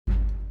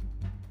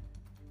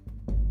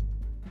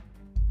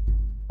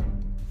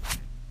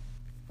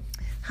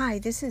Hi,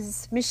 this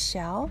is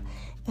Michelle,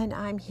 and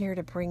I'm here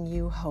to bring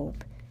you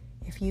hope.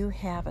 If you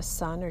have a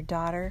son or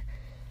daughter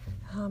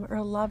or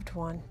a loved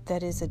one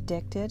that is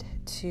addicted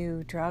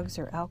to drugs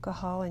or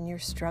alcohol and you're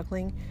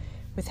struggling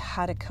with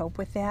how to cope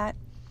with that,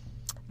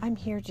 I'm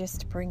here just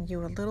to bring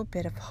you a little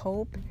bit of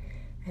hope,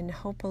 and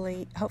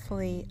hopefully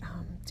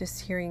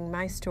just hearing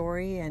my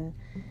story and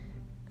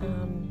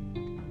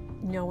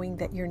knowing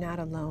that you're not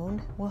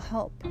alone will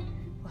help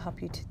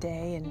you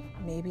today and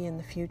maybe in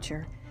the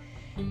future.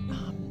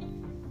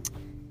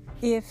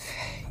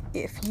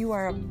 If you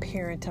are a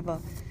parent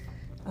of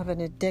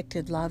an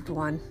addicted loved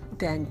one,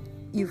 then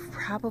you've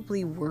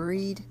probably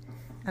worried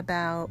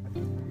about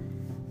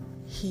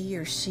he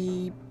or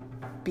she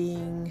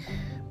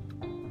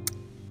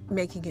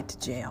making it to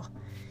jail.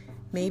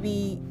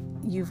 Maybe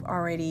you've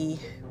already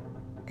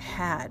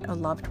had a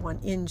loved one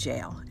in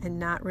jail and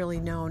not really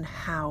known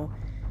how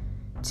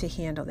to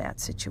handle that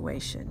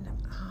situation.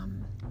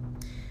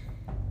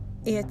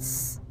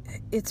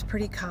 It's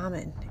pretty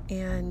common,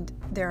 and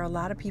there are a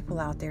lot of people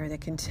out there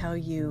that can tell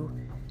you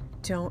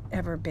don't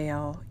ever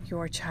bail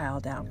your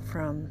child out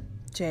from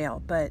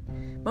jail, but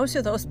most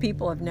of those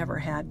people have never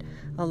had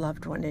a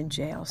loved one in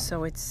jail,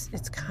 so it's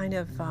kind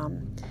of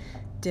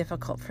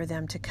difficult for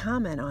them to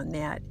comment on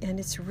that, and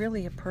it's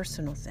really a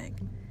personal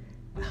thing.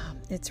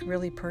 It's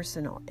really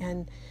personal,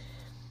 and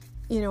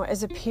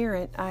as a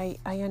parent, I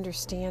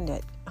understand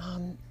it.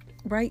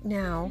 Right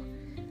now,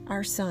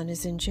 our son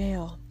is in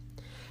jail.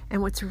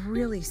 And what's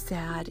really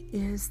sad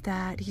is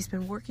that he's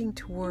been working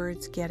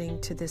towards getting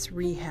to this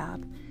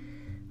rehab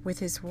with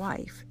his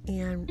wife.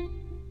 And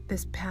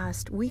this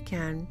past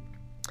weekend,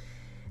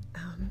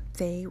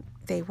 they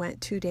went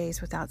 2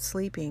 days without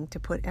sleeping to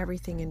put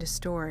everything into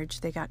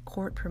storage. They got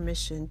court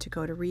permission to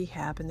go to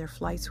rehab, and their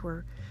flights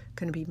were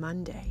going to be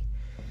Monday.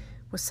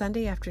 Well,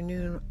 Sunday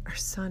afternoon, our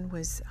son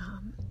was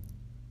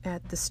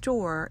at the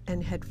store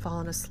and had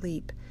fallen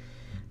asleep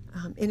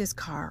in his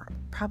car.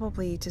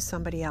 Probably to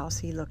somebody else,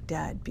 he looked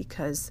dead,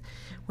 because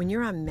when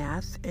you're on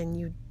meth and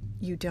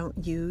you don't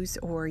use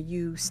or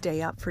you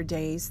stay up for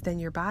days, then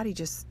your body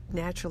just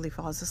naturally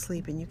falls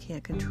asleep and you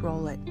can't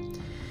control it.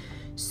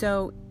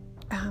 So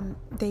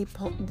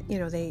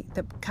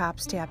the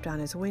cops tapped on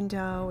his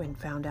window and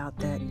found out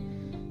that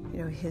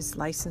his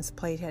license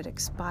plate had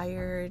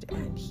expired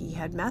and he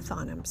had meth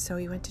on him, so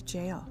he went to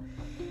jail.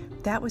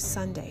 That was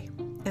Sunday.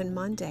 And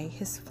Monday,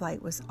 his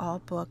flight was all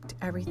booked.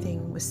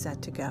 Everything was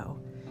set to go.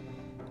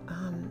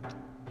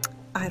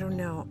 I don't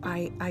know.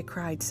 I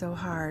cried so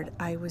hard.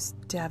 I was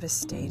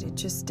devastated,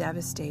 just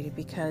devastated,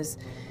 because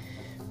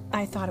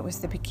I thought it was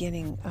the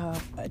beginning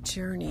of a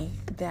journey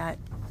that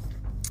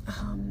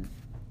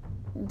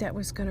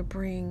was going to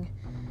bring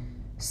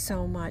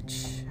so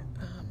much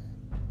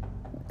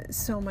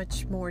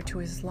more to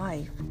his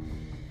life.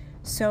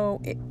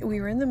 So we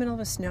were in the middle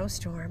of a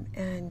snowstorm,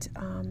 and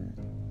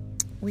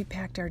we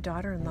packed our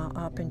daughter-in-law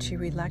up, and she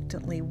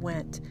reluctantly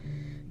went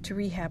to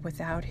rehab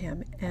without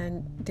him.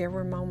 And there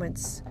were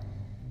moments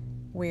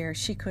where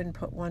she couldn't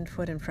put one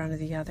foot in front of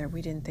the other. We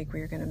didn't think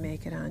we were going to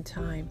make it on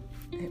time.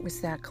 It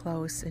was that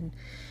close. And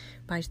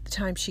by the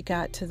time she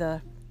got to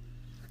the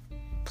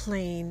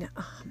plane,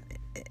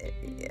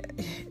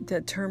 the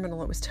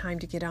terminal, it was time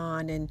to get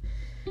on, and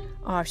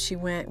off she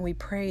went. And we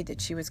prayed that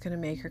she was going to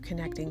make her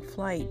connecting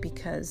flight,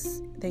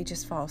 because they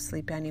just fall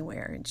asleep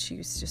anywhere, and she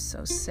was just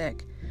so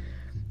sick.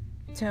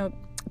 So,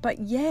 but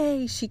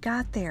yay, she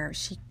got there.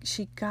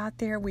 She got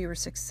there. We were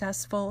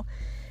successful.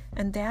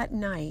 And that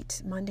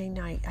night, Monday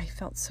night, I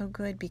felt so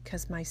good,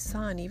 because my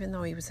son, even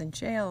though he was in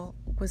jail,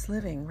 was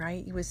living,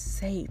 right? He was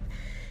safe.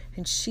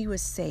 And she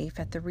was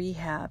safe at the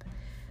rehab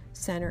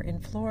center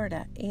in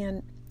Florida.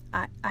 And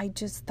I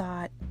just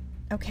thought,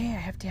 okay, I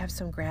have to have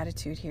some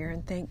gratitude here,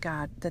 and thank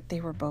God that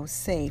they were both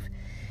safe.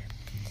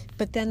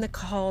 But then the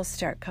calls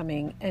start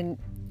coming. And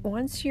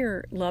once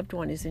your loved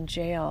one is in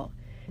jail,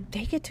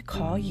 they get to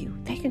call you.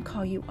 They can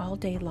call you all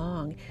day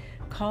long.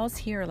 Calls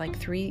here are like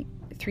three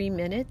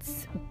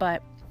minutes,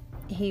 but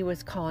he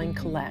was calling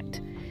collect.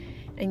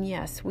 And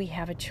yes, we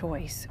have a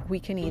choice.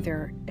 We can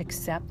either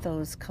accept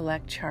those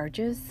collect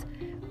charges,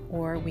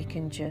 or we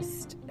can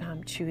just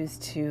choose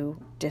to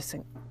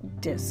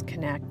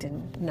disconnect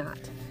and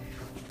not.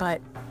 But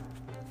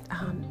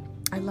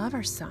I love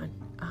our son.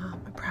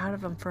 I'm proud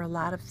of him for a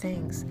lot of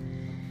things.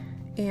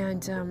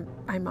 And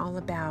I'm all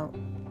about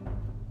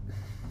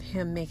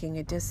him making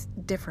a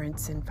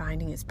difference and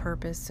finding his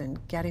purpose and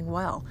getting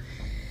well.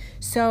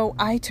 So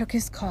I took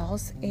his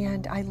calls,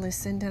 and I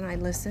listened and I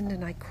listened,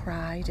 and I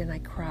cried and I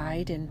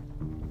cried, and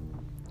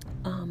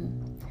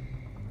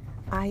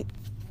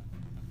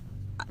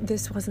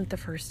this wasn't the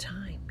first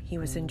time he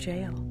was in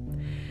jail.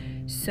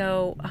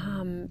 So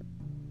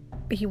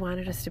he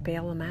wanted us to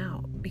bail him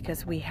out,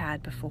 because we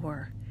had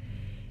before,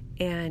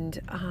 and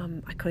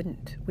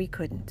we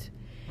couldn't.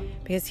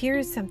 Because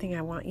here's something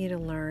I want you to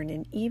learn,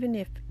 and even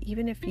if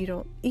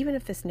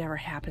this never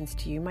happens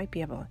to you, you might be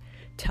able to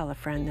tell a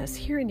friend this.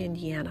 Here in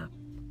Indiana,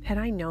 had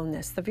I known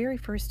this, the very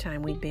first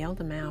time we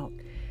bailed him out,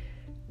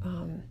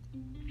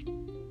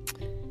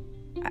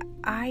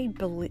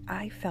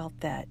 I felt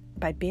that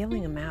by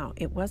bailing him out,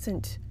 it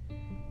wasn't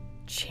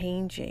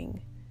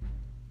changing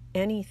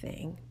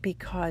anything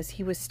because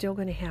he was still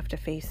going to have to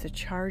face the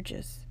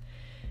charges.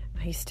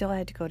 He still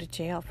had to go to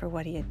jail for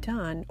what he had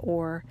done,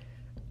 or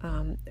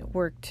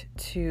worked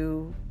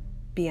to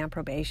be on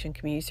probation,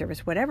 community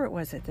service, whatever it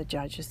was that the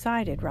judge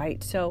decided,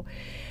 right? So,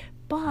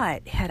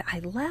 but had I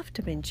left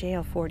him in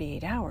jail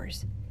 48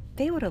 hours,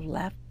 they would have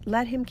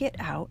let him get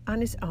out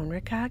on his own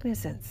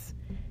recognizance.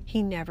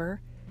 He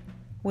never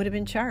would have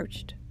been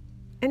charged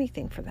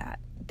anything for that.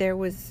 There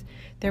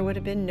would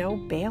have been no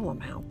bail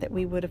amount that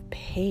we would have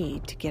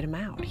paid to get him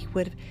out. He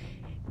would have,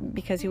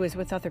 because he was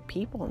with other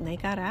people and they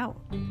got out,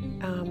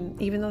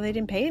 even though they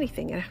didn't pay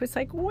anything. And I was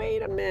like,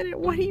 wait a minute,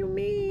 what do you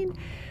mean?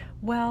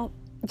 Well,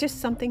 just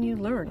something you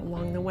learn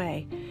along the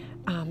way.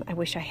 I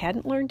wish I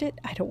hadn't learned it.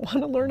 I don't want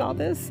to learn all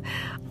this.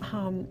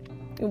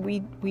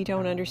 We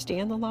don't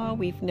understand the law.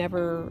 We've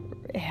never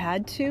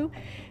had to.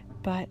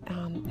 But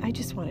I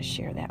just want to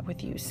share that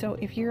with you. So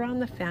if you're on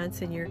the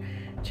fence and your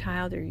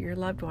child or your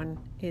loved one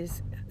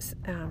is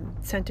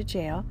sent to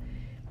jail,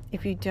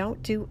 if you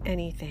don't do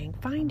anything,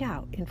 find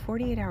out in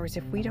 48 hours,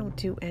 if we don't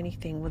do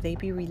anything, will they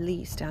be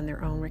released on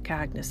their own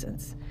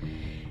recognizance?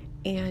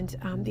 And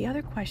the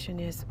other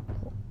question is,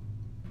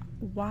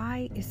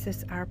 why is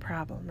this our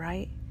problem,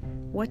 right?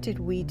 What did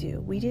we do?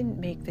 We didn't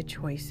make the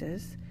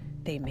choices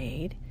they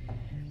made.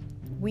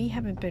 We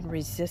haven't been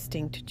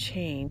resisting to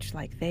change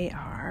like they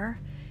are.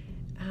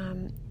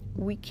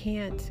 We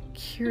can't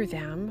cure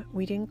them.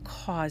 We didn't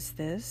cause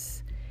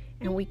this,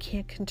 and we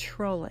can't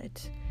control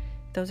it.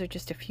 Those are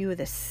just a few of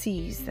the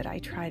C's that I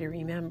try to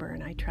remember,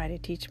 and I try to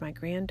teach my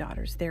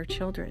granddaughters, their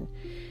children.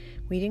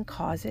 We didn't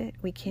cause it.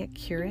 We can't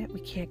cure it. We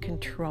can't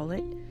control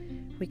it.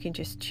 We can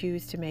just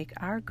choose to make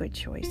our good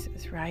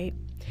choices, right?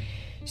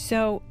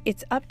 So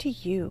it's up to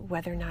you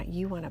whether or not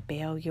you want to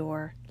bail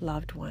your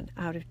loved one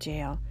out of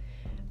jail.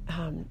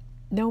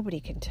 Nobody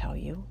can tell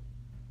you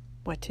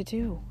what to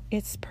do.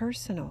 It's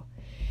personal.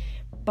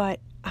 But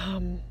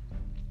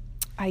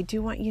I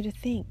do want you to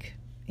think,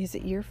 is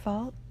it your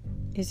fault?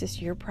 Is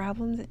this your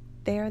problem that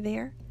they are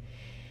there?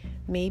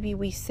 Maybe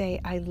we say,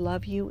 I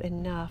love you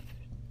enough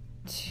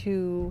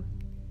to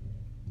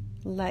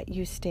let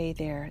you stay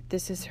there.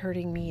 This is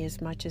hurting me as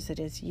much as it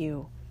is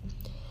you.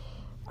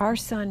 Our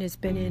son has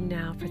been in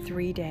now for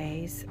 3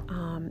 days,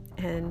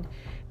 and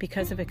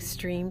because of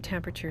extreme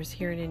temperatures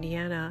here in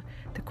Indiana,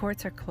 the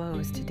courts are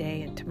closed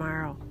today and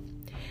tomorrow.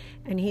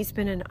 And he's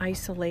been in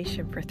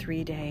isolation for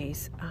 3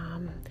 days,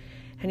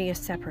 and he has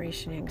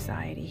separation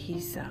anxiety.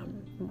 He's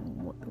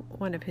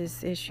one of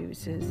his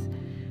issues is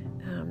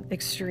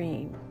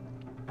extreme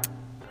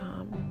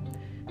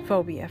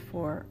phobia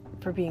for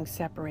being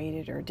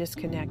separated or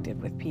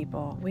disconnected with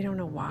people. We don't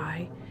know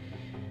why.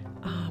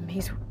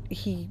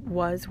 He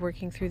was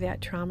working through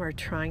that trauma or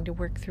trying to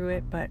work through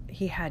it, but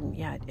he hadn't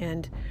yet.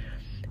 And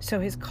so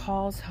his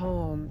calls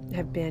home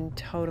have been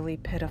totally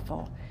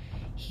pitiful.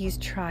 He's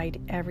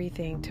tried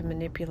everything to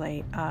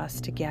manipulate us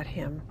to get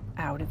him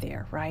out of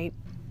there, right?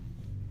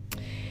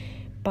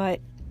 But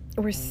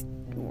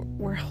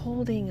we're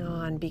holding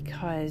on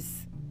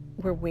because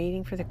we're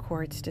waiting for the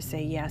courts to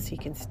say, yes, he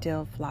can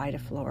still fly to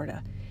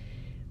Florida.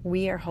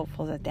 We are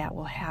hopeful that that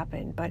will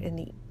happen. But in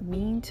the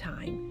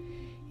meantime,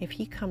 if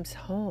he comes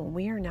home,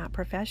 we are not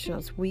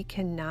professionals. We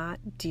cannot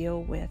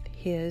deal with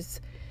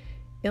his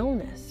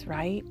illness,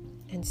 right?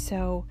 And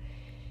so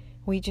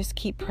we just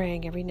keep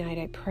praying. Every night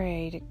I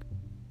pray to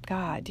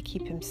God to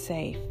keep him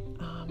safe.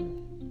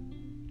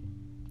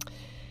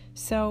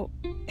 So,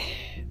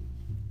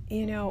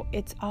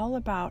 it's all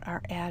about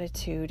our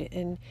attitude.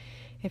 And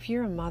if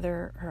you're a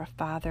mother or a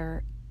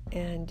father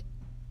and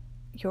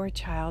your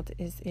child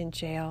is in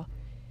jail,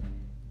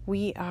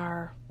 we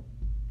are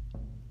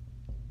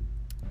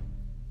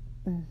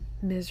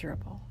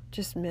miserable,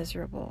 just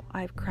miserable.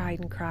 I've cried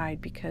and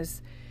cried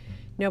because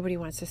nobody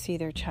wants to see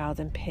their child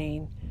in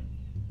pain.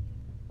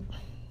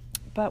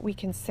 But we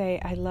can say,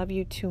 I love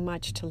you too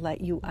much to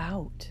let you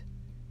out.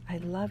 I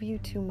love you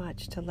too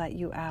much to let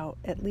you out.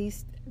 At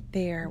least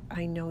there,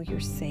 I know you're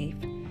safe.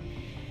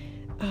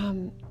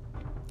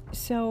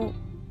 So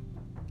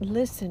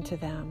listen to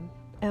them,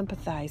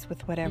 empathize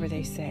with whatever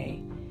they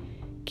say,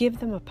 give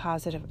them a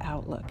positive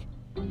outlook.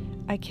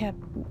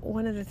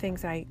 One of the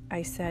things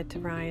I said to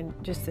Ryan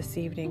just this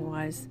evening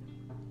was,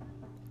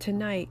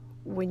 tonight,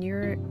 when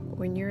you're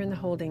in the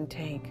holding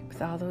tank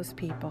with all those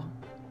people,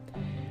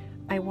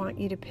 I want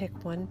you to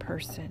pick one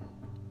person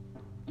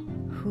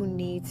who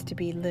needs to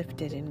be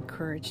lifted and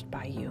encouraged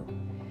by you.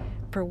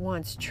 For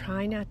once,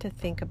 try not to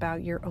think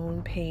about your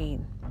own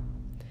pain.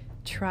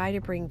 Try to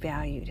bring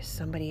value to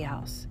somebody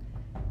else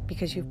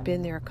because you've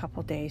been there a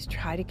couple days.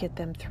 Try to get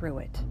them through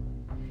it.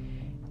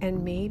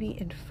 And maybe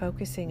in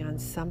focusing on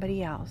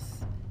somebody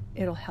else,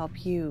 it'll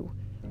help you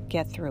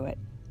get through it.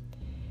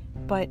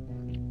 But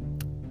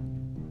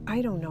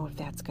I don't know if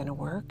that's going to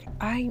work.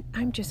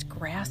 I'm just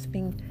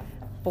grasping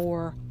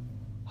for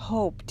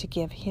hope to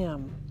give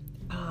him.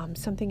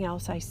 Something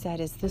else I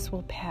said is, this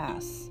will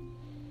pass.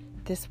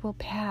 This will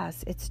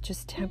pass. It's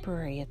just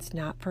temporary. It's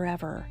not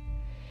forever.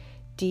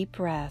 deep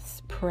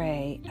breaths,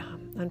 pray.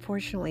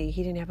 Unfortunately,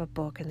 he didn't have a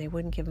book and they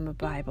wouldn't give him a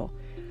Bible.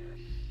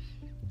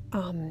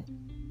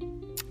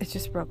 It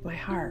just broke my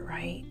heart,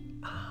 right?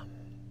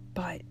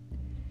 But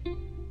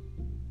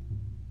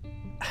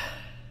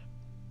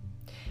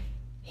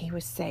he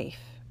was safe,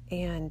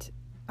 and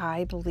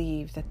I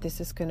believe that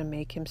this is going to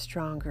make him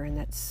stronger, and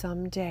that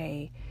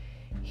someday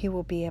he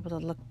will be able to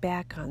look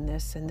back on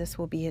this, and this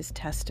will be his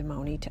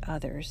testimony to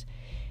others,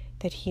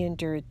 that he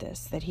endured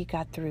this, that he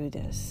got through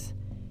this.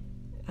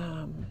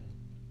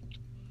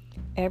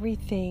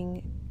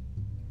 Everything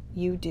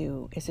you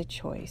do is a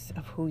choice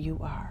of who you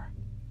are.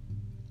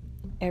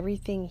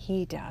 Everything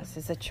he does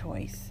is a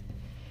choice.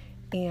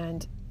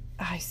 And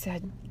I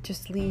said,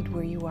 just lead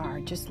where you are.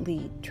 Just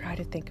lead. Try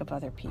to think of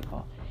other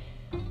people.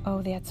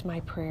 Oh, that's my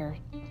prayer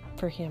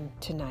for him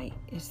tonight,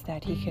 is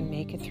that he can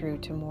make it through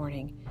to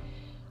morning,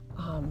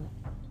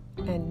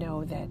 and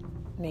know that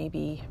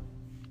maybe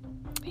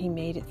he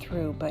made it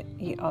through, but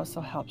he also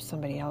helped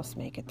somebody else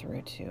make it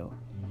through too.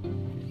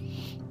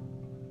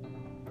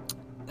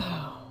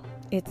 Oh,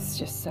 it's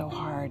just so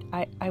hard.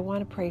 I want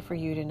to pray for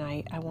you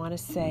tonight. I want to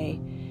say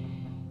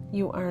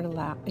you aren't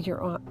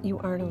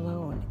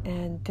alone,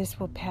 and this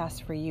will pass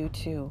for you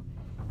too.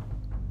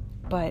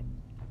 But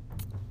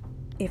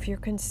if you're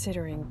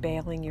considering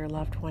bailing your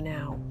loved one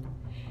out,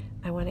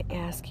 I want to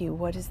ask you,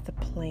 what is the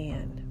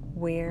plan?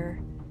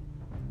 Where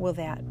will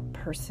that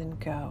person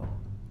go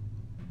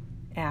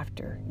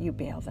after you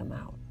bail them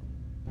out?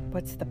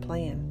 What's the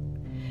plan?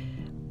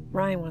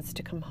 Ryan wants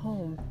to come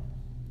home,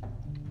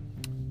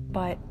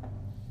 but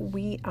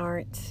we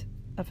aren't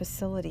a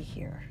facility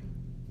here.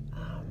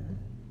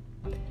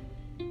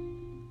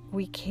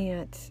 We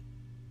can't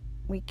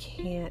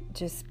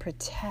just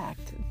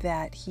protect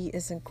that he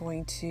isn't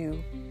going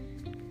to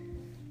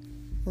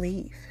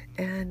leave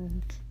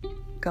and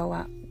go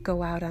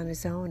out on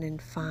his own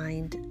and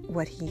find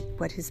what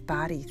his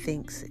body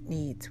thinks it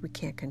needs. We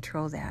can't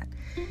control that.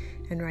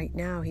 And right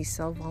now he's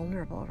so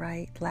vulnerable,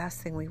 right?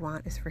 Last thing we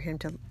want is for him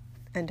to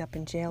end up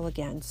in jail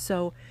again.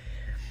 So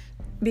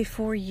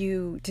before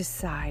you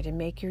decide and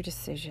make your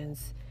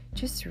decisions,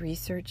 just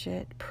research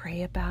it,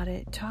 pray about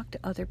it, talk to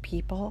other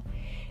people,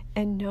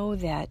 and know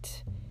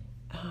that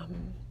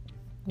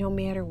no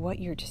matter what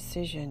your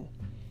decision,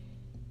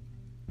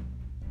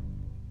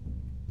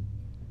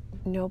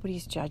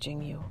 nobody's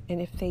judging you.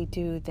 And if they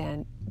do,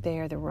 then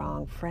they're the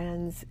wrong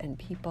friends and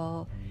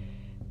people.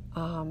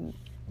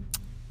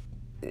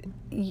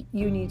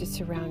 You need to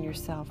surround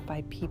yourself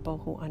by people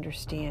who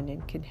understand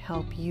and can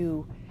help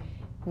you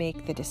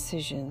make the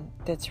decision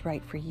that's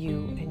right for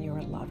you and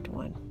your loved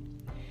one.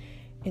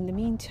 In the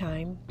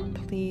meantime,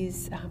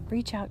 please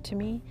reach out to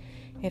me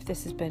if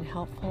this has been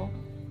helpful.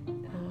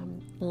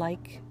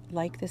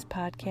 Like this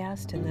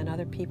podcast, and then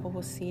other people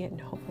will see it, and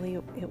hopefully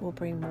it will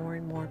bring more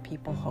and more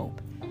people hope.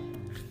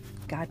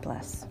 God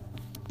bless.